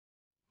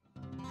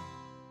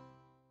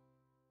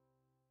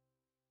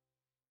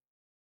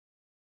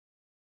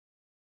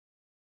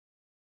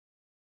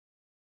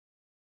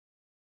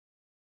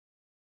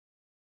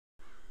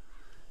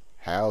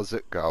How's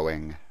it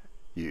going,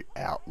 you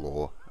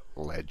outlaw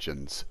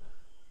legends?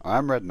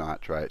 I'm Red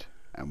Nitrate,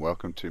 and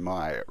welcome to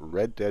my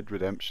Red Dead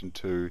Redemption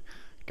 2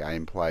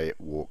 gameplay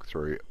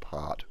walkthrough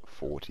part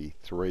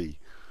 43.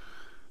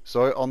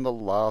 So on the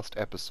last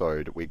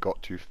episode we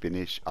got to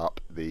finish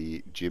up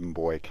the Jim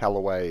Boy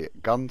Calloway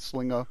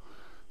Gunslinger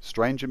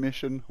Stranger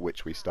mission,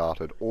 which we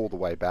started all the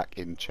way back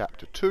in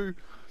chapter 2.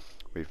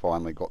 We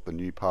finally got the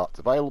new parts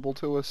available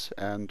to us,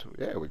 and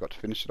yeah, we got to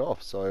finish it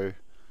off. So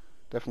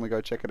definitely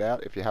go check it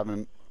out if you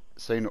haven't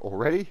seen it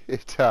already.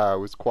 It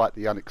was quite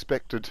the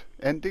unexpected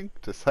ending,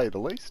 to say the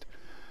least.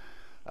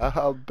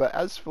 But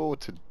as for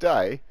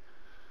today,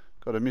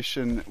 got a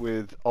mission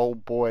with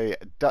old boy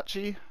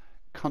Dutchy,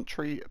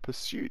 Country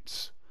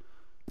Pursuits.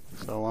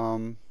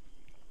 So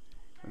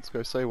let's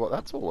go see what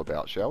that's all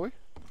about, shall we?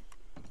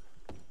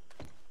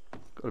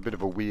 Got a bit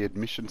of a weird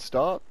mission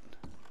start.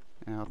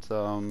 Out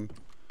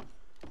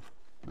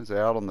is it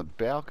out on the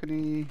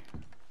balcony?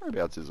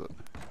 Whereabouts is it?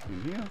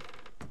 In here?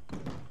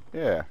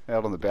 Yeah,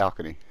 out on the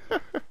balcony.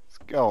 What's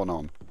going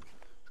on?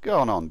 What's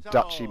going on, So,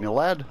 Dutchy, my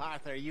lad?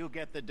 Arthur, you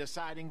get the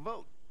deciding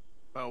vote.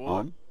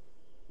 What?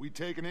 We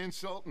take an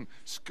insult and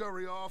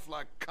scurry off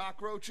like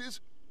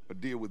cockroaches? Or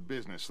deal with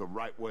business the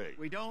right way?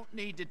 We don't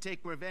need to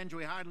take revenge.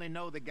 We hardly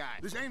know the guy.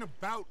 This ain't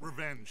about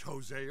revenge,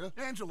 Hosea.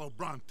 Angelo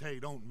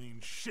Bronte don't mean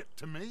shit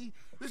to me.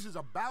 This is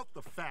about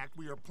the fact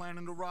we are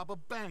planning to rob a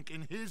bank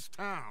in his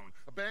town.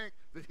 A bank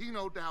that he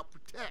no doubt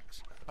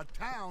protects. A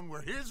town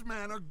where his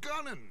men are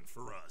gunning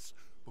for us.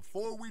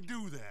 Before we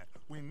do that,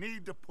 we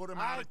need to put him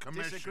out of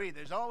commission. I disagree.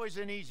 There's always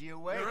an easier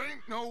way. There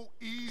ain't no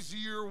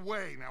easier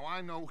way. Now,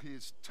 I know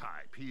his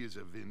type. He is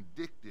a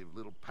vindictive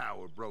little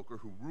power broker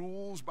who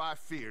rules by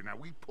fear. Now,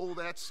 we pull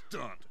that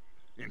stunt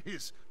in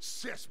his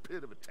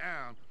cesspit of a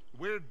town,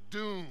 we're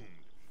doomed.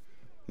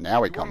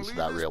 Now he comes to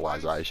that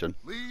realization.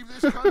 Leave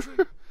this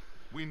country?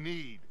 We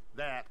need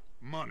that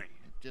money.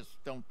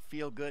 Just don't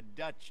feel good,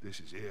 Dutch. This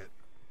is it.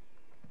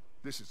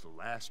 This is the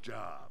last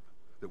job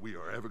that we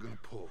are ever going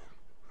to pull.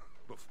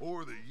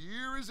 Before the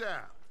year is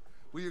out,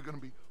 we are going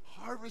to be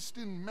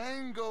harvesting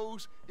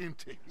mangoes in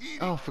Tahiti.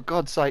 Oh, for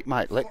God's sake,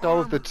 mate, let go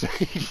of the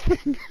Tahiti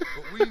thing.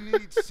 But we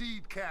need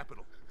seed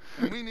capital,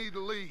 and we need to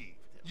leave.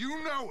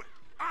 You know it.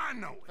 I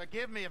know it.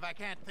 Forgive me if I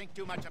can't think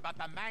too much about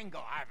the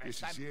mango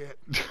harvest. This is it.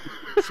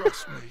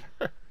 Trust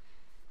me.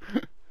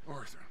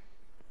 Arthur.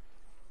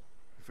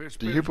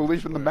 Do you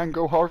believe in the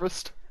mango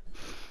harvest?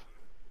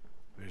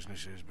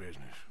 Business is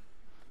business.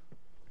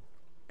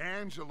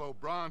 Angelo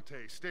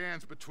Bronte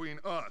stands between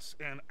us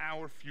and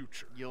our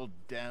future. You'll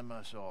damn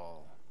us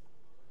all.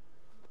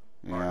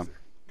 Yeah. Arthur,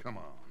 come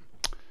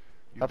on.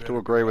 Have to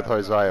agree with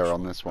Hosea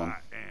on this one. I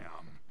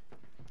am.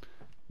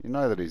 You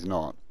know that he's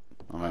not.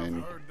 I mean,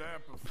 I've heard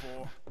that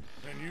before,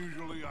 and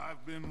usually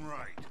I've been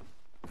right.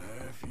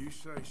 If you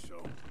say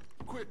so.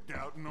 Quit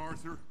doubting,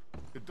 Arthur.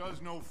 It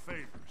does no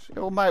favors.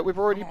 well, mate, we've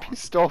already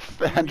pissed off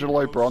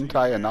Angelo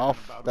Bronte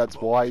enough. That's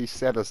why he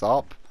set us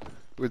up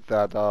with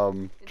that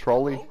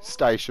trolley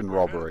station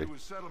robbery. To a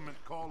settlement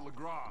called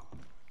LeGras.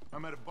 I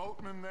met a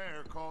boatman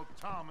there called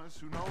Thomas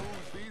who knows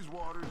these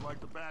waters like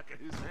the back of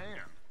his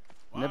hand.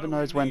 Never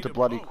knows when to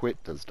bloody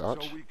quit, does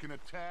Dutch? So we can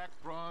attack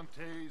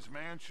Bronte's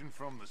mansion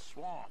from the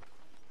swamp.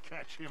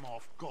 Catch him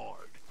off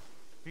guard.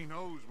 He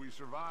knows we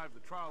survived the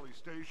trolley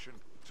station,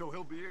 so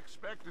he'll be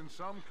expecting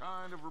some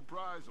kind of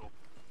reprisal.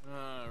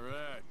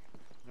 Alright.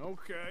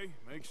 Okay,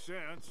 makes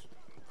sense.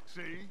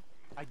 See?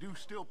 I do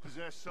still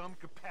possess some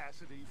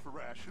capacity for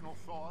rational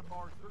thought,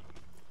 Arthur.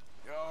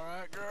 You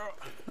alright,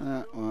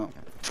 girl? Well,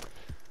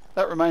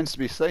 that remains to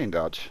be seen,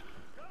 Dutch.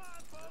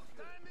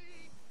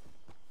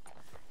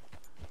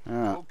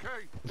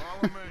 Okay,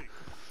 follow me.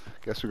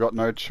 Guess we got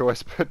no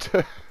choice but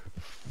to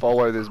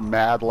follow this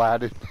mad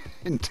lad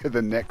into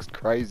the next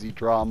crazy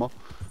drama.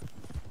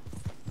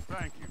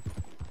 Thank you.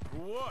 For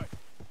what?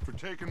 For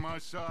taking my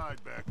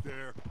side back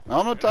there.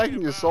 I'm not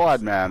taking your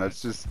side, man.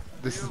 It's just,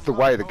 this is the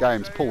way the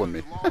game's pulling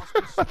me.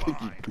 I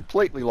think you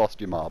completely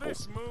lost your marbles.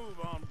 This move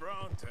on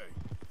Bronte.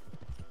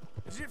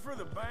 Is it for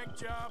the bank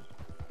job?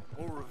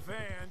 Or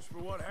revenge for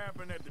what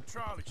happened at the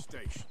trolley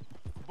station?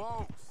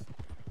 Both.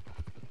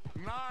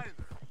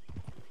 Neither.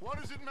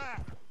 What does it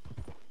matter?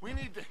 We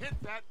need to hit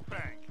that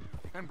bank.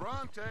 And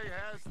Bronte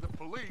has the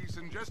police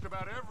and just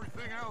about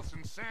everything else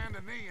in Saint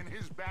Denis in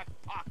his back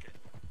pocket.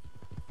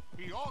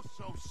 He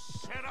also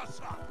set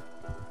us up.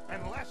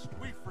 And lest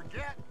we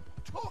forget,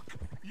 took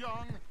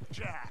young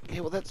Jack. Yeah,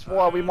 well, that's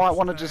why we might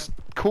want to just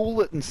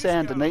cool it in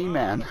Saint Denis,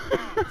 man.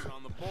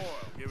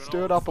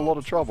 Stirred up a lot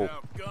of trouble.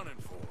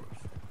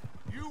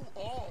 You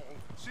all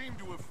seem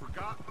to have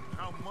forgotten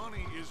how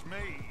money is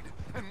made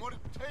and what it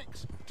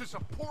takes to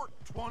support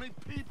 20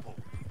 people.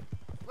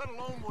 Let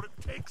alone what it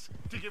takes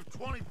to give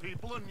 20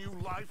 people a new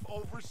life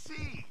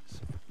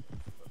overseas.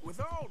 With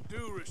all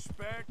due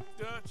respect,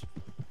 Dutch,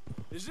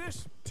 is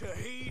this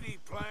Tahiti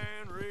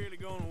plan really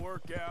gonna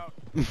work out?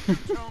 You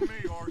tell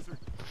me, Arthur.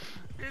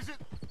 Is it?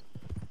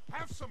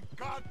 Have some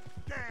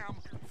goddamn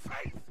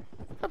faith.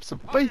 Have some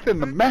faith in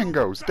the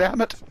mangoes, damn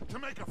it. To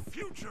make a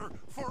future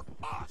for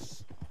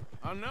us.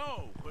 I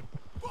know, but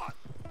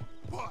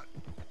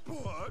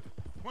What?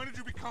 When did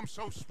you become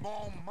so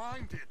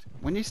small-minded?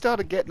 When you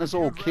started getting us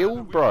all You'd rather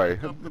killed, we bro,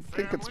 break up I the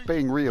think it's family,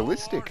 being go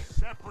realistic. our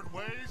separate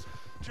ways?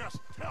 Just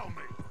tell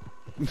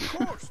me. Of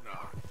course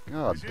not.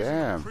 God This isn't a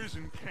damn.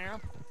 prison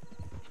camp.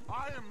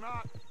 I am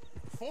not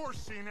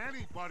forcing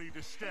anybody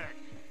to stay.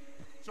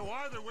 So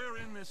either we're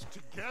in this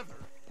together,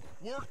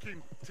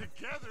 working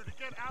together to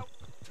get out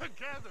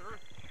together,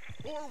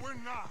 or we're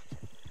not.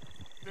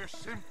 There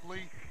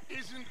simply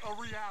isn't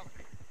a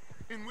reality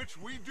in which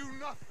we do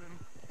nothing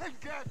and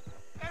get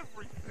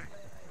everything.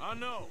 I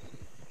know.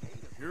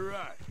 You're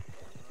right.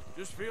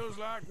 Just feels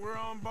like we're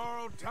on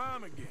borrowed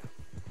time again.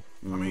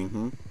 I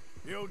mean,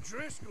 the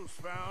O'Driscolls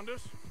found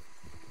us.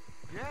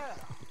 Yeah,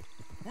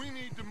 we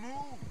need to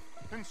move,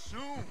 and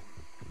soon.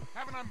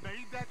 Haven't I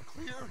made that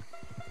clear?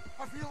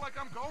 I feel like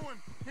I'm going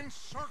in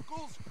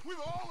circles with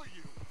all of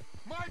you.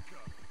 Micah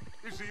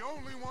is the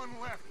only one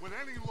left with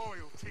any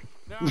loyalty.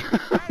 Now,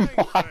 that ain't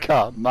fair.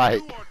 Micah,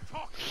 mate. You are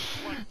talking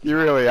like You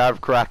really have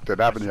cracked it,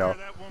 I haven't swear you?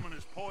 that woman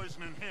is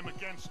poisoning him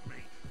against me.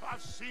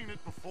 I've seen it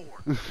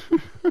before.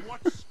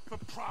 What's the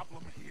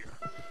problem here?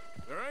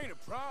 There ain't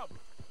a problem.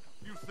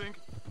 You think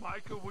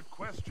Micah would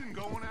question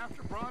going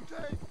after Bronte?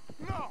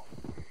 No.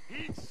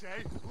 He'd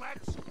say,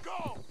 let's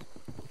go.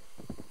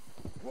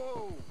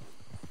 Whoa.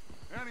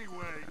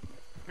 Anyway,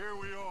 here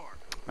we are.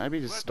 Maybe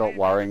just Let stop me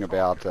worrying talk.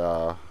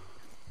 about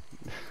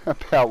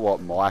about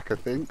what Micah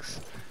thinks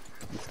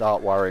and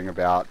start worrying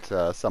about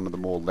some of the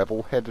more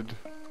level-headed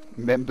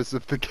members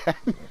of the gang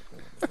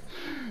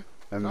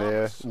and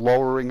their Thomas.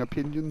 lowering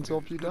opinions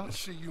of you, Good to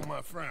Dutch. see you,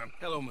 my friend.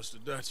 Hello,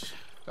 Mr. Dutch.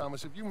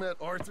 Thomas, have you met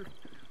Arthur?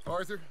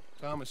 Arthur?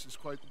 Thomas is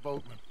quite the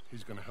boatman.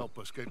 He's going to help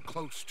us get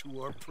close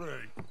to our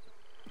prey.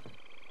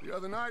 The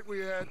other night we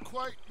had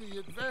quite the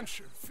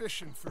adventure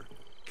fishing for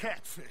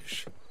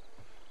catfish.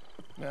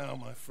 Now,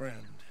 my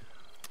friend,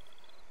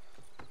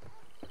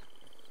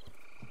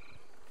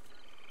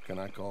 can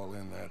I call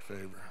in that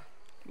favor?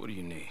 What do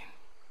you need?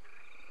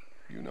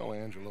 You know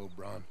Angelo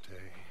Bronte.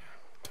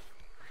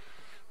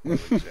 Well,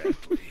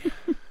 exactly.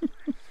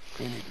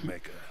 We need to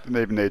make a...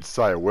 Didn't even need to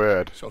say a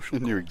word. Social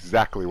He knew call.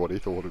 exactly what he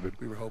thought of it.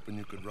 We were hoping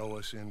you could row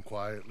us in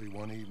quietly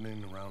one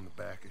evening around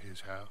the back of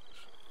his house.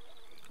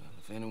 Well,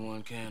 if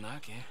anyone can, I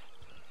can.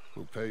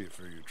 We'll pay you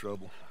for your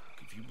trouble.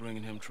 If you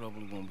bringing him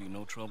trouble, it won't be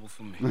no trouble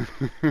for me.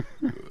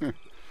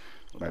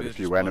 Made a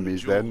few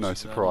enemies then, no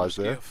surprise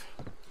there.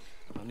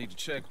 I need to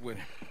check with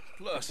him.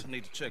 Plus, I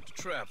need to check the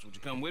traps. Would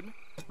you come with me?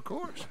 Of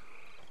course.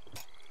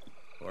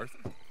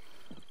 Arthur?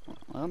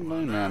 I don't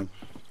know, man.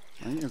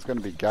 I think it's going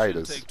to be Shouldn't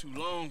gators. take too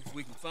long if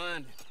we can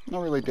find it.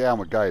 Not really down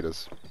with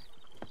gators.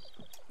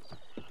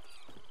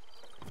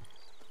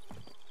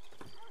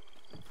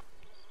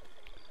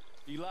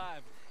 Be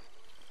lively.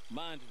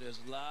 Mind you, there's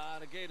a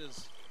lot of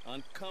gators.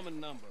 Uncommon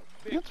number.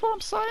 Big. That's what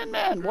I'm saying,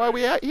 man. Why are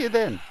we out here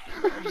then?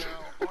 Now,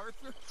 Arthur?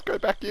 Let's go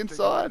back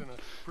inside.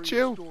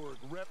 Chill. Prehistoric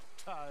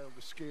reptile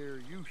to scare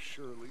you,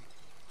 surely.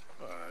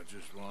 I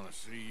just want to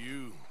see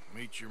you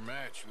meet your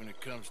match when it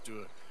comes to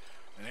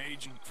an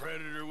aging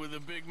predator with a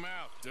big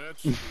mouth,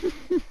 Dutch.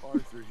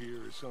 Arthur here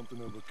is something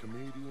of a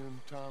comedian,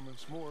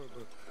 Thomas, more of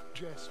a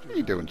jester. What are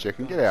you doing,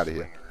 chicken? Get out of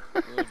here.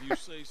 Well, if you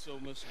say so,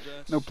 Mr.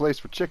 Dutch. No place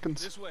for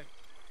chickens. This way.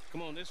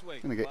 Come on, this way.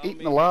 Gonna get Follow eaten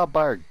me. alive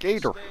by a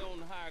gator. Stay on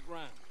the high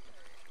ground.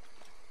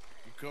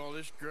 You call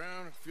this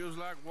ground? It feels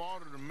like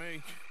water to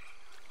me.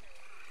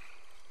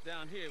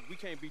 Down here, we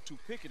can't be too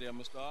picky there,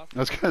 Mr. Arthur. I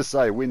was gonna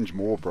say, whinge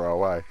more,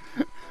 bro, eh?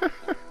 Got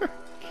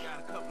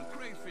a couple of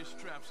crayfish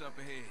traps up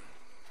ahead.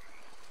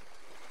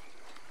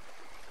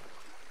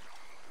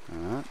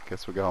 Alright,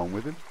 guess we're going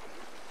with him.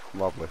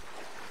 Lovely.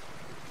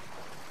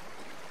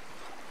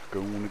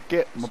 Gonna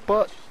get my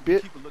butt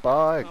bit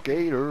by a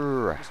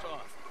gator. Mr.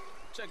 Arthur,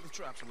 check the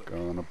traps with me.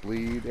 Gonna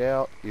bleed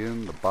out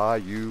in the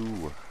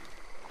bayou.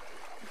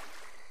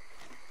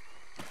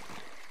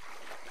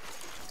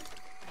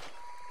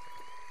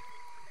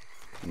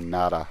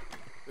 Nada.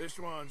 This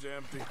one's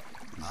empty.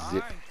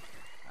 Zip. Alright,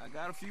 I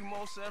got a few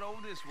more set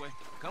over this way.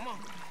 Come on.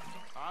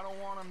 I don't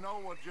want to know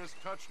what just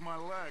touched my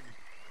leg.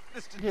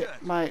 Mr. Yeah,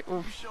 Dutch, mate.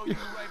 Well, you sure you the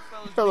right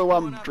fellas to you're the be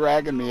one going out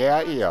dragging there me alone?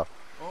 out here.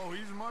 Oh,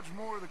 he's much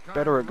more the kind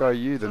Better of it go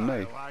you than me.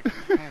 reptile I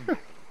can handle.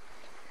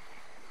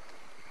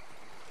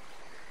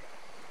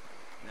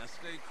 Now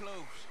stay close.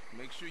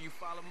 Make sure you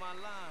follow my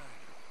line.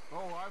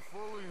 Oh, I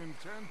fully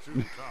intend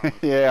to, Thomas.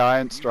 Yeah, I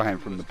ain't You straying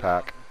too, from the Mr.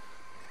 pack. Arthur.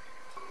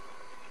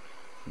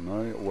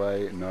 No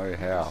way, no You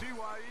how. see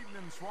why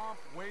evening swamp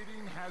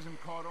waiting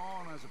hasn't caught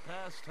on as a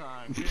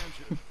pastime, can't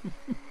you?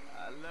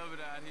 I love it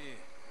out here.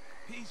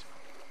 Peaceful.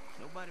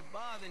 Nobody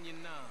bothering you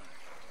none.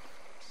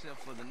 Except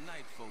for the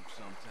night folk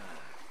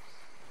sometimes.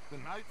 The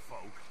night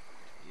folk.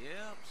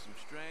 Yep, some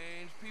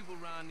strange people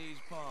around these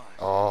parts.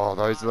 Oh,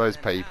 those are those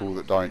people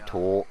that don't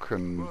talk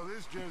and Well,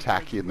 this just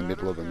attack gets you in the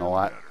middle of the better and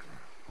night. better.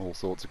 All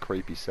sorts of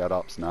creepy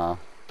setups. Nah,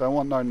 don't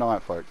want no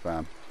night folk,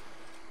 fam.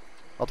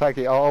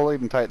 I'll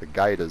even take the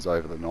gators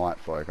over the night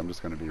folk. I'm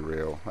just going to be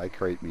real. They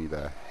creep me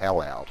the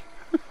hell out.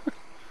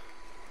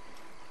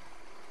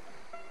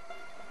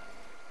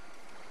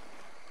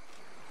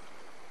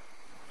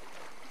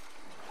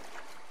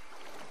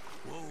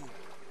 Whoa,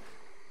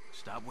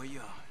 Stop where you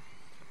are.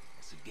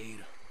 It's a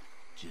gator.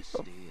 Just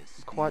stay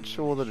as Quite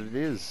still sure as that you it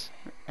is.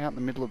 Out in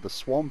the middle of the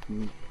swamp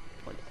and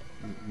like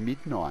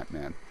midnight,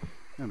 man.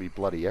 It's gonna be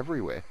bloody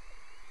everywhere.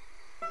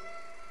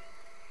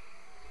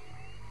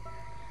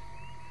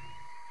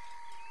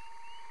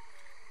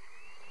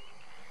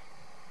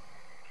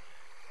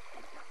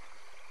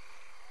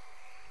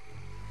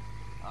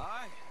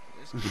 Alright,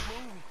 let's keep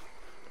moving.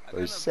 I got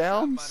Those enough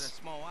trapped by that sounds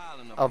small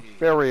island up are here.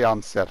 very I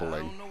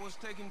unsettling. don't know what's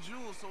taking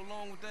Jules so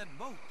long with that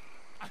boat.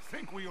 I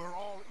think we are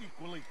all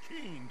equally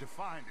keen to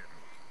find him.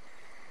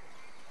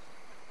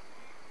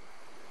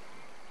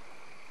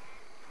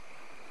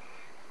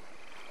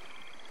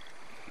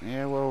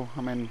 Yeah, well,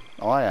 I mean,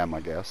 I am, I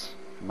guess.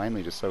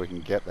 Mainly just so we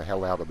can get the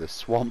hell out of this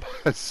swamp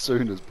as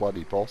soon as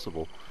bloody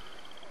possible.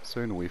 The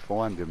sooner we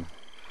find him,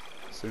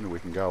 the sooner we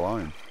can go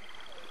home.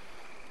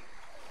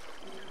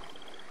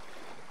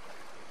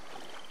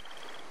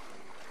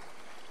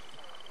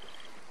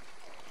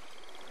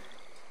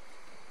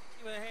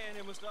 Give me a hand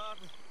here, Mr.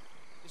 Arthur.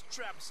 This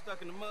trap is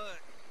stuck in the mud.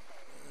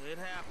 It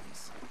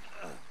happens.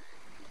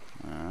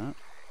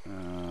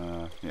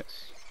 Alright.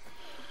 Yes.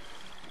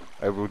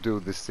 I will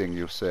do this thing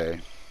you say.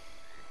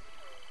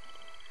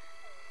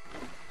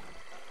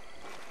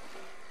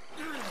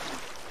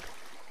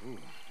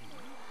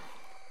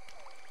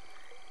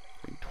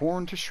 Being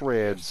torn to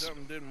shreds.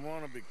 Something didn't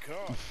want to be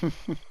caught.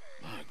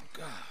 My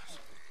God.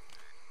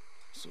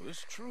 So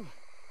it's true.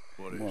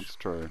 What is? What's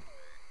true?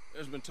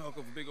 There's been talk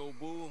of a big old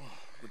bull,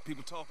 but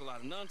people talk a lot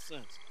of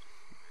nonsense.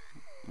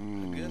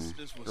 I guess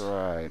this was...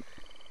 Right.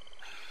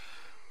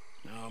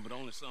 No, but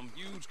only something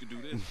huge could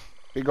do this.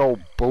 Big old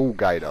bull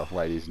gator,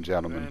 ladies and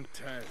gentlemen.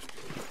 Fantastic.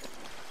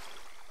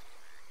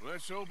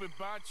 Let's hope it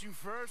bites you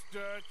first,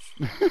 Dutch.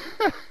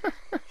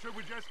 Should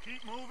we just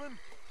keep moving?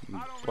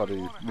 I don't Bloody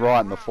really wanna hang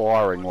right in the around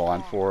firing much line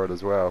longer. for it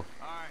as well.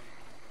 Alright.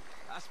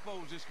 I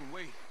suppose this could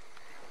wait.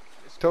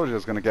 Told you I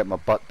was going to get my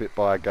butt bit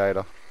by a gator.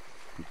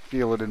 I can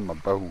feel it in my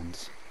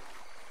bones.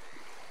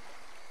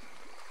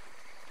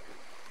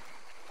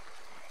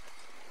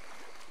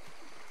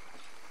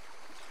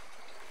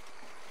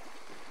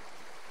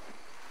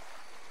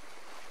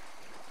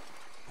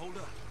 Hold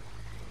up.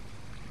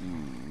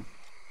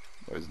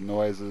 Those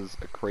noises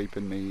are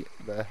creeping me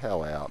the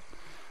hell out.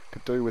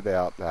 Could do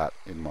without that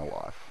in my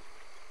life.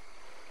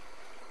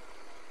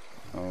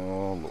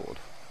 Oh Lord.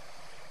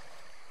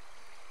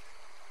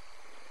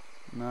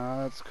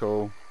 No, that's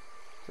cool.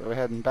 So we're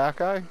heading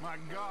back, eh? My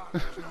God,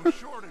 there's no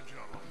shortage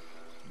of them.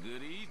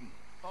 Good eating.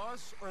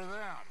 Us or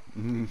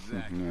them?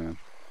 Exactly. Yeah.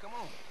 Come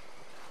on.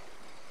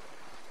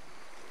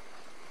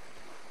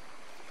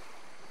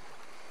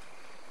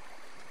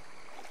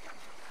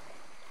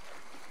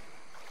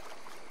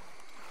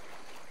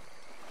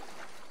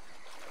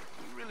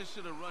 We really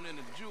should have run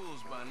into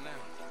Jules by now.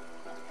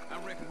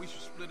 I reckon we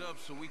should split up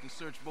so we can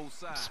search both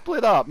sides.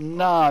 Split up?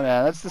 Nah,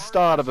 man. That's the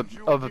start of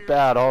a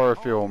bad horror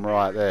film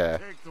right there.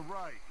 Take the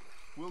right.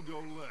 We'll go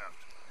left.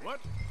 What?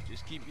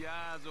 Just keep your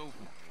eyes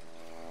open.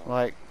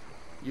 Like,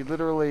 you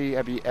literally,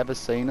 have you ever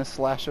seen a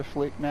slasher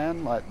flick,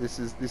 man? Like, this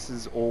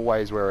is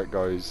always where it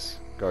goes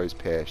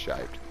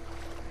pear-shaped.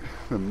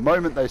 The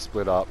moment they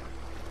split up,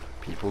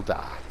 people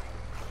die.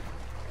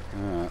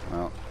 Alright,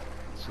 well,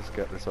 let's just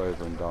get this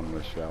over and done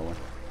with, shall we?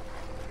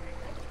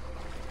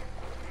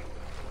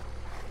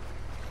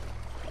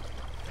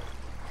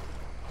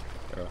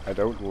 I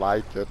don't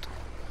like it.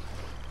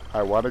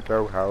 I want to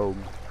go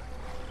home.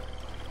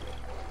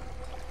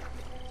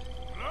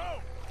 No!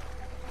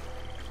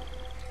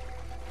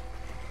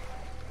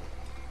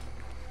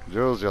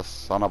 Jules, you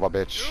son of a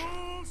bitch.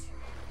 Jules!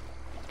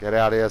 Get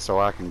out here so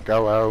I can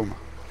go home.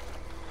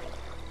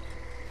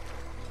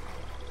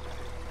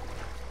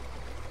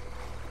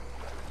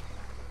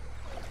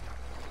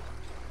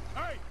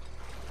 Hey!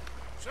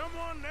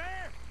 Someone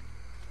there?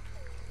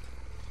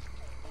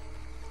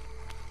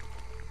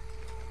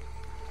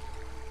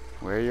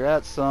 Where you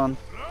at, son?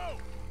 No!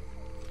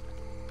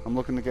 I'm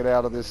looking to get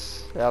out of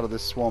this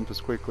swamp as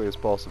quickly as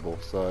possible.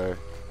 So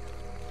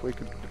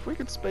if we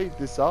could speed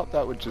this up,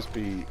 that would just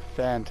be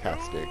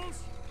fantastic.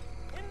 Jules?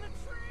 In the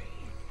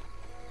tree!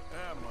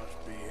 That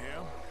must be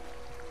him.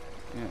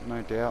 Yeah,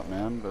 no doubt,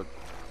 man. But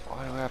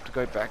why do I have to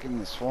go back in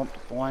the swamp to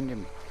find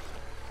him?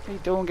 What are you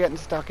doing getting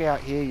stuck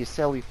out here, you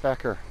silly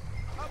fecker?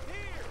 Up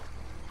here!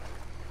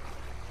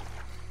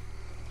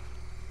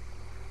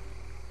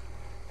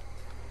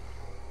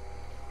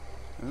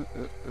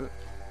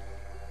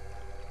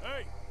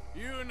 Hey,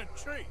 you in the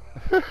tree.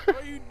 What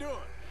are you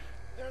doing?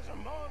 There's a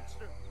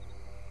monster.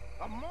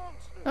 A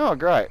monster. Oh,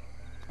 great.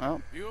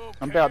 Well, You okay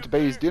I'm about to up be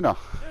his there? dinner.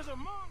 There's a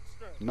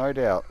monster. No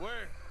doubt.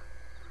 Where?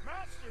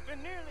 Master, it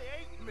nearly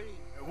ate me.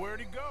 And where'd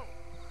he go?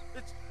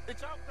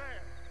 It's out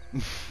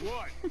there.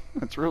 What?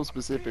 That's real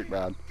specific,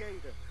 man.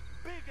 Gator.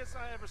 Biggest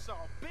I ever saw.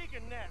 Big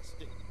and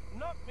nasty.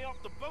 Knocked me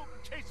off the boat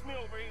and chased me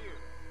over here.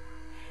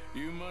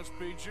 You must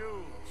be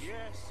Jules.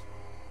 Yes.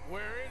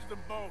 Where is the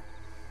boat?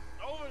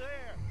 Over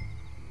there.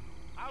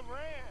 I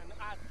ran.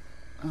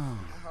 Oh,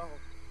 Oh,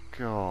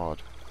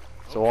 God.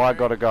 So I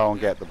gotta go and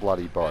get the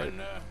bloody boat.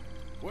 And,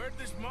 where'd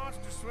this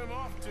monster swim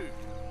off to?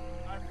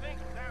 I think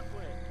it that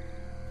way.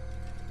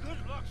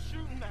 Good luck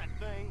shooting that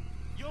thing.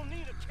 You'll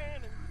need a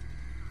cannon.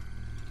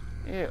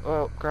 Yeah,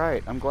 well,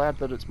 great. I'm glad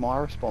that it's my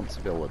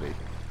responsibility.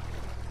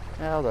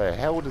 How the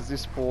hell does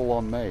this fall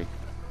on me?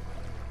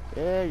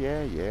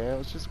 Yeah. I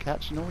was just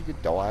catching all your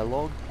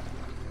dialogue.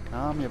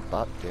 Calm your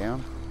butt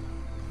down.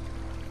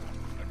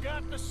 I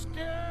got the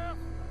skiff.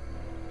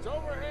 It's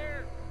over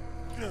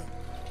here.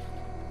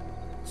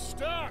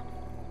 Stuck.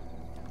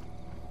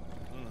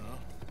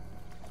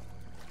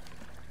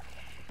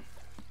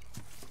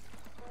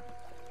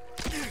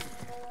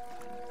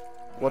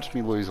 Watch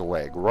me lose a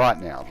leg right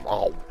now.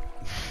 Oh.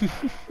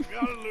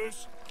 Got it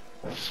loose.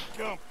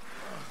 Jump.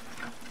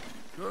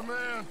 Good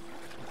man.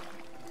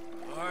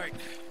 All right,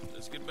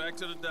 let's get back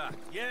to the dock.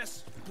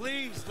 Yes,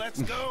 please,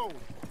 let's go.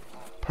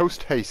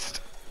 Post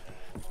haste.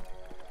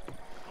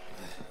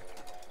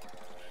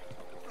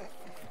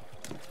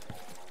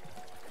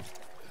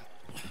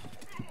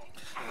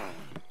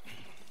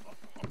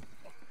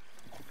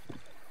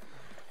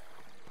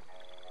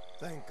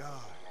 Thank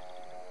God.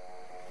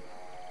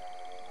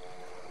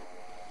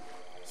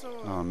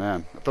 So, Oh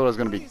man, I thought it was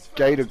going to be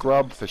gator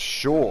grub for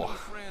sure.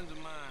 Friends of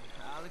mine.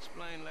 I'll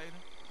explain later.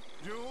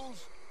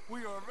 Jules, we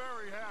are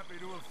very happy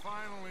to have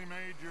finally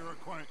made your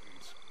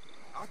acquaintance.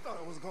 I thought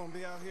I was gonna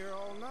be out here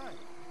all night.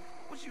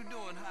 What you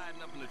doing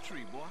hiding up in the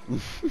tree, boy?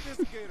 This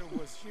gator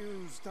was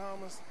huge,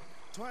 Thomas.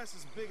 Twice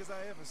as big as I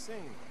ever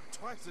seen.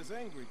 Twice as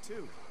angry,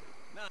 too.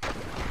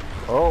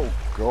 Oh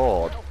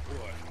god. Oh,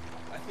 boy.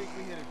 I think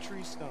we hit a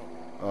tree stump.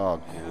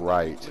 Oh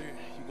great.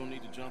 You're gonna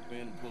need to jump in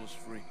and pull us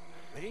free.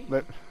 Me?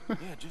 Let, Yeah,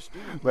 just do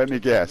it. let me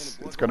guess,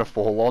 it's going to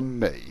fall on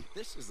me.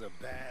 This is a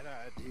bad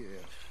idea.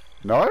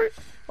 No?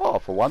 Oh,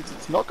 for once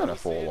it's not going to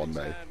fall on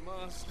me.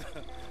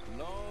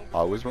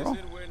 I was wrong.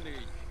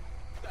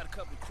 Got a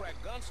couple of crack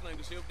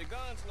gunslingers here with their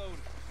guns loaded.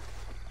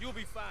 You'll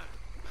be fine.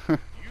 You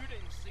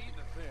didn't see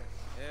the thing.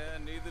 Yeah,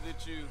 neither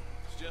did you.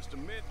 It's just a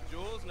myth,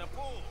 Jules. Now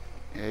pull.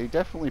 Yeah, he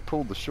definitely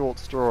pulled the short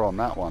straw on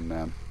that one,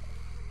 man.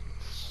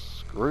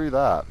 Screw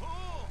that.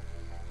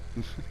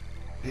 Pull.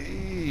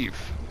 Heave!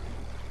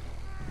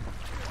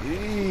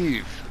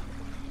 Heave!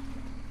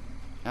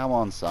 Come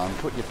on, son,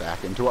 put your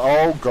back into it.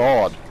 Oh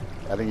god!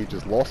 I think he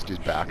just lost his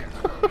back.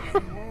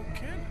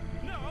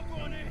 No, I'm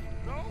going in.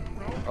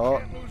 Oh,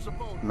 Can't lose the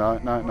boat. no.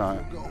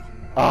 Go.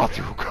 Oh,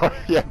 you'll go.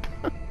 Yep.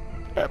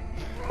 Yep.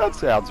 That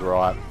sounds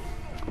right.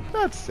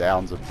 That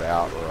sounds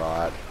about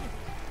right.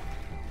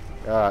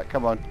 Alright,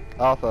 come on.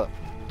 Arthur,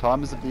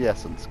 time is of the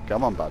essence.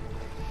 Come on, bud.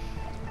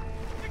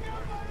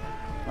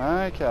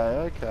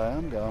 Okay,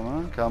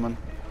 I'm coming.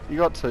 You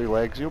got 2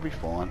 legs, you'll be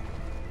fine.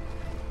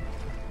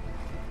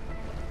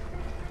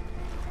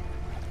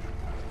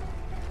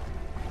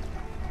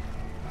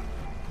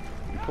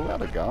 Can you pull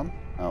out a gun?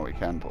 Oh, we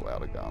can pull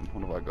out a gun.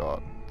 What have I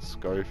got?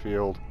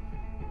 Schofield.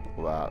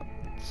 That.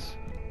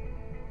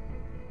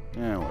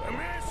 Yeah, whatever. Come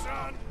here,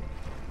 son.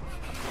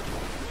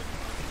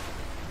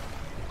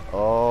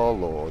 Oh,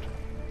 Lord.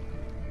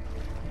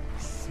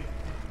 Shit.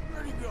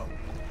 Where'd he go?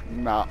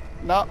 Nah.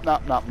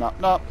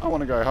 I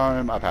want to go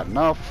home. I've had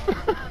enough.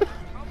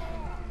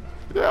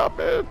 Yeah,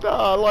 man.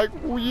 Nah, like,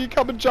 will you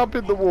come and jump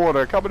in the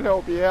water? Come and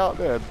help me out,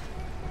 then.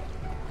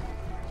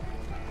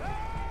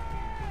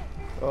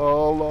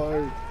 Oh,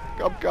 no.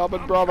 I'm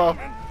coming, brother.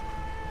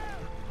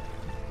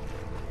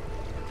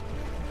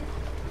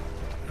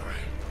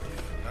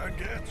 I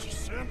got you,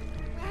 son.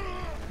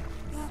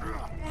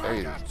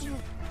 Hey,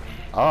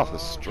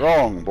 Arthur's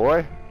strong,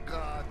 boy.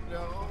 God,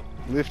 no.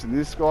 Lifting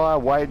this guy,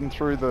 wading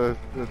through the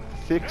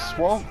thick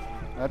swamp.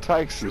 That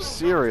takes some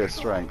serious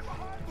strength.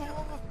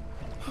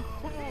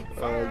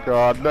 Oh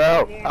god,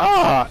 no!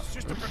 Ah!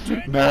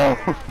 No!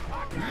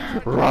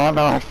 Run,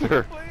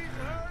 Arthur!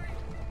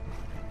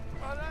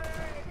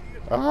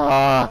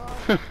 Ah!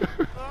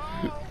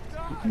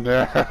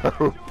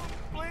 No!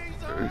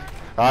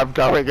 I'm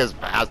going as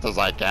fast as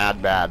I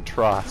can, man.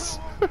 Trust.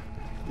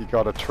 You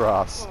gotta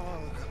trust.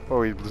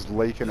 Oh, he was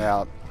leaking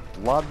out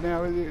blood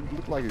now. It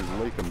looked like he was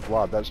leaking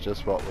blood. That's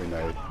just what we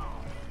need.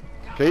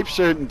 Keep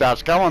shooting,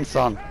 Dutch. Come on,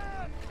 son.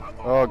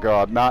 Oh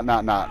god, nah.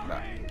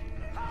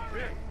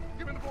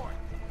 Give me the boy.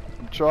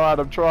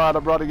 I'm trying.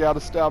 I'm running out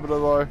of stamina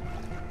though.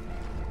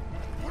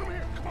 Put him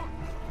here. Come on.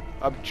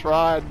 I'm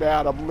trying,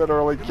 man. I'm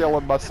literally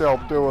killing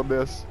myself doing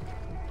this.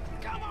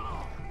 Come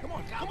on,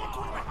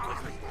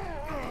 quickly.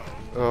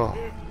 Oh,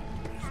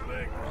 His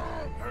leg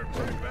hurt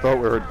pretty bad. thought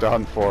we were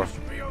done for.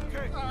 Should be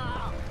okay.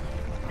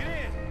 Get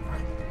in.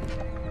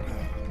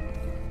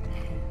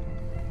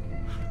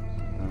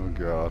 Oh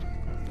god.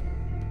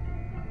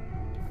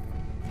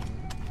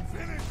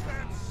 Finish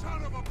that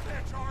son of a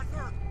bitch,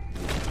 Arthur.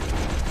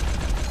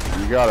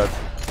 You got it.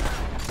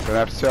 Gonna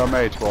have to tell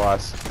me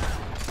twice. Be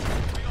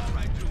all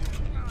right,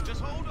 Jules.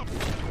 Just hold up.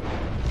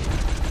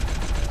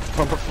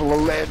 Pump it full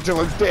of lead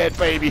till it's dead,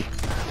 baby.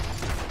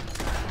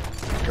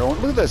 Going,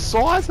 look at the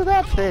size of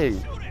that thing.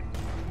 Shoot it.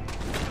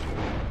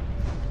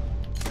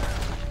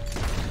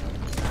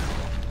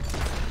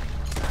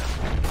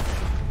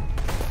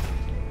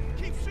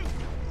 Keep shooting.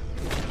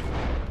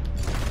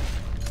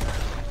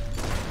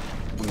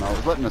 No,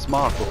 was letting us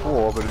mark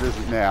before, but it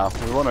isn't now.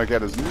 We want to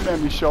get as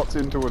many shots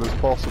into it as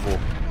possible.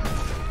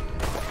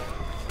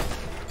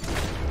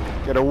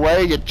 Get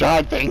away, you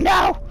giant thing!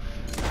 No!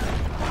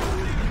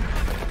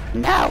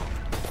 No!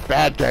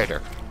 Bad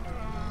gator.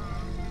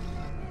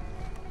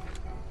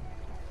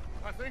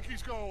 I think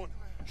he's going.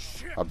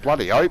 Shit. I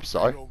bloody hope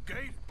so.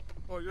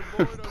 Oh, your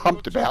boy doesn't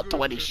Pumped look too about good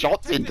 20 here.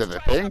 shots into the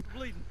thing.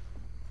 Bleeding.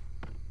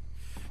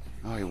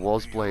 Oh, he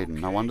was bleeding.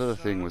 No wonder the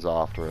thing was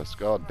after us.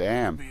 God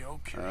damn. Be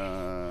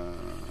okay.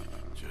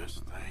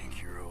 Just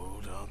thank your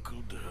old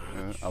Uncle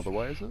Dutch. Other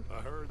way, is it?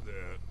 I heard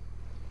that.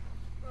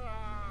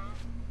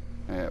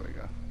 There we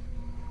go.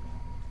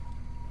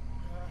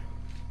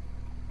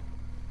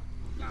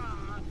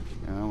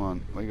 Come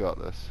on, we got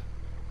this.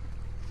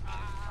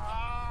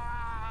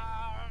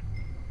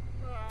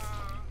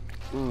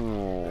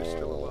 Ooh,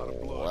 still a lot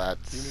of blood.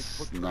 You need to that's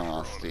put pressure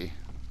on nasty.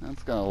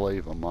 That's gonna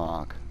leave a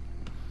mark.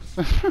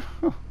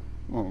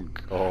 Oh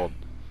god,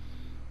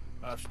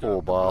 I've stopped poor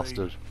the bleeding.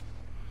 bastard.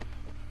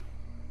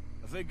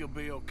 I think he'll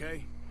be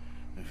okay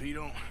if he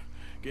don't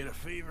get a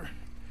fever.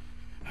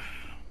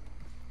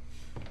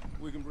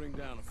 We can bring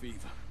down a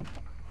fever.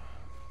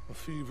 A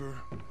fever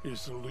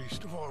is the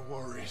least of our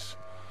worries.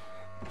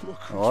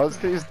 Look who's Oh,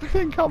 is the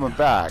thing coming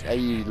back? Are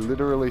you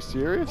literally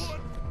serious?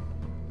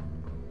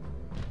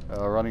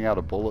 Running out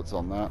of bullets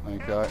on that,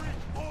 okay.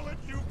 bullet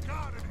you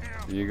got in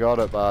him. You got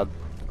it, bud.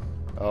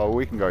 Oh,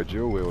 we can go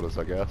dual wielders,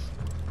 I guess.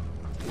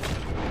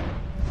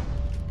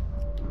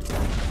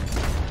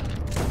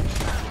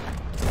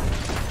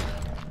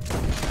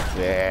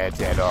 Yeah,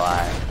 dead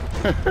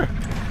eye.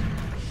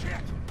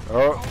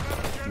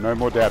 Oh, no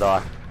more dead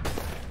eye.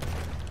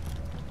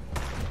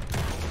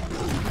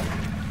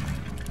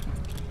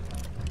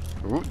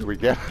 Ooh, do we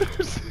get it?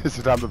 Is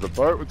it under the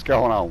boat? What's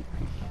going on?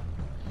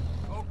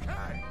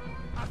 Okay,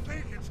 I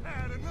think it's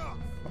had enough.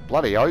 I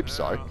bloody hope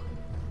so.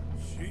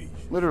 Jeez.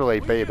 Literally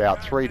be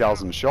about 3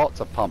 dozen shots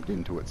are pumped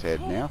into its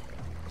head now.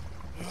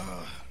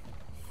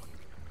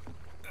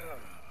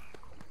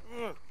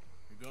 You're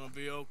gonna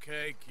be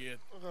okay, kid.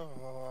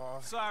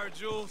 Sorry,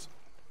 Jules.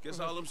 Guess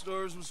all them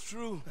stories was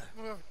true.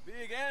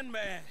 Big and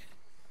mad.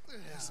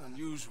 That's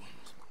unusual.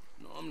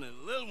 Normally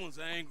the little ones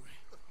are angry.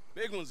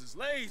 Big ones is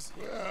lazy.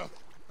 Well,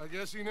 I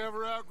guess he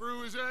never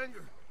outgrew his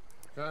anger.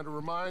 Kinda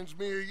reminds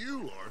me of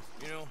you,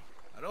 Arthur. You know,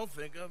 I don't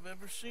think I've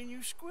ever seen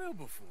you squeal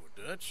before,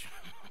 Dutch.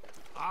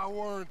 I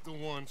weren't the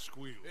one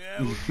squealing.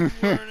 Yeah, well, you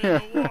weren't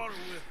in the water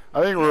with.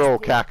 I think we're all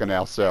cacking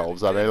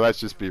ourselves. I mean, let's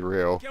just be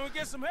real. Can we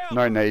get some help?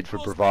 No need for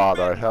Jules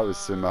bravado. been That was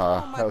some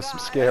bitten.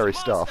 scary There's a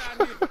stuff.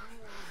 monster out here.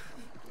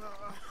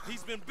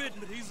 He's been bitten,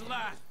 but he's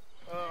alive.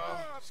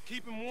 Just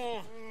keep him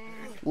warm.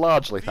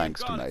 Largely Feed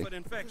thanks to garlic me. for the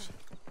infection.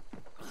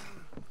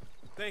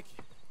 Thank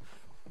you.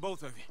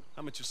 Both of you.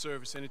 I'm at your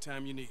service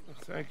anytime you need me.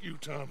 Thank you,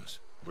 Thomas.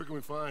 Where can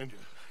we find you?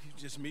 You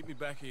just meet me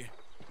back here.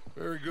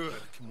 Very good.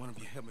 Can one of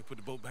you help me put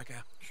the boat back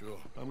out? Sure.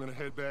 I'm gonna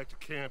head back to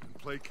camp and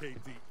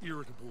placate the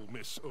irritable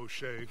Miss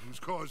O'Shea, who's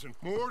causing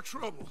more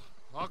trouble.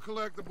 I'll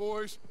collect the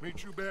boys.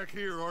 Meet you back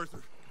here,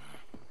 Arthur.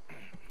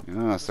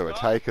 Ah, so we're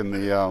taking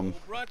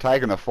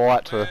the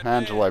fight to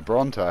Angelo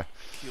Bronte.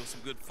 Kill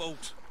some good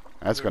folks.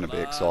 That's going to be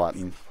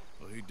exciting.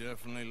 Well, he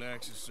definitely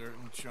lacks a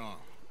certain charm.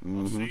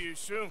 I'll see you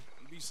soon.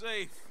 Be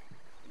safe.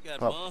 You got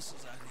Oh.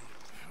 monsters out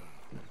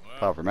here.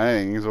 Apart from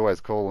anything, he's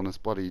always calling us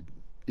bloody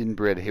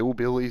inbred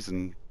hillbillies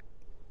and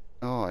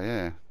oh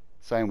yeah,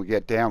 saying we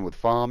get down with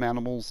farm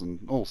animals and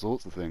all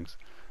sorts of things.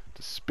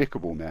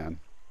 Despicable man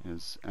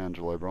is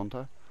Angelo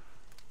Bronte.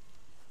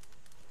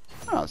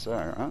 Oh, so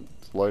alright.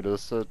 It's loaded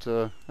us at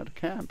a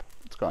camp.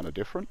 It's kind of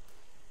different.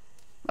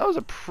 That was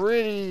a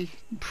pretty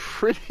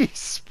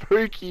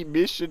spooky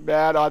mission,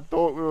 man. I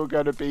thought we were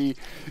going to be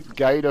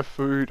gator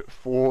food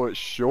for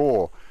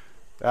sure.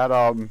 That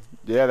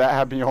yeah, that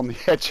had me on the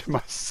edge of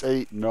my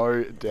seat,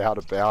 no doubt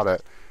about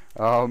it.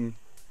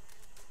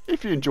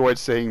 If you enjoyed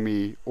seeing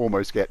me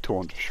almost get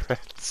torn to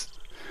shreds,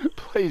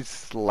 please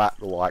slap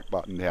the like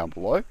button down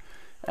below.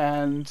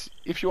 And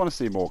if you want to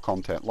see more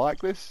content like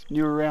this,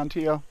 new around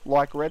here,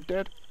 like Red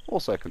Dead,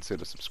 also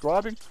consider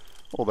subscribing.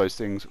 All those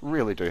things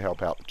really do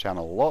help out the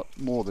channel a lot,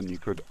 more than you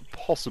could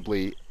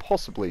possibly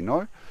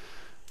know.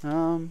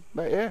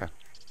 But yeah,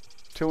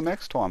 till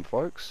next time,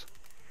 folks,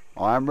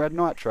 I'm Red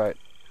Nitrate.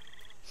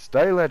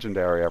 Stay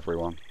legendary,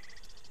 everyone.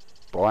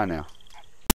 Bye now.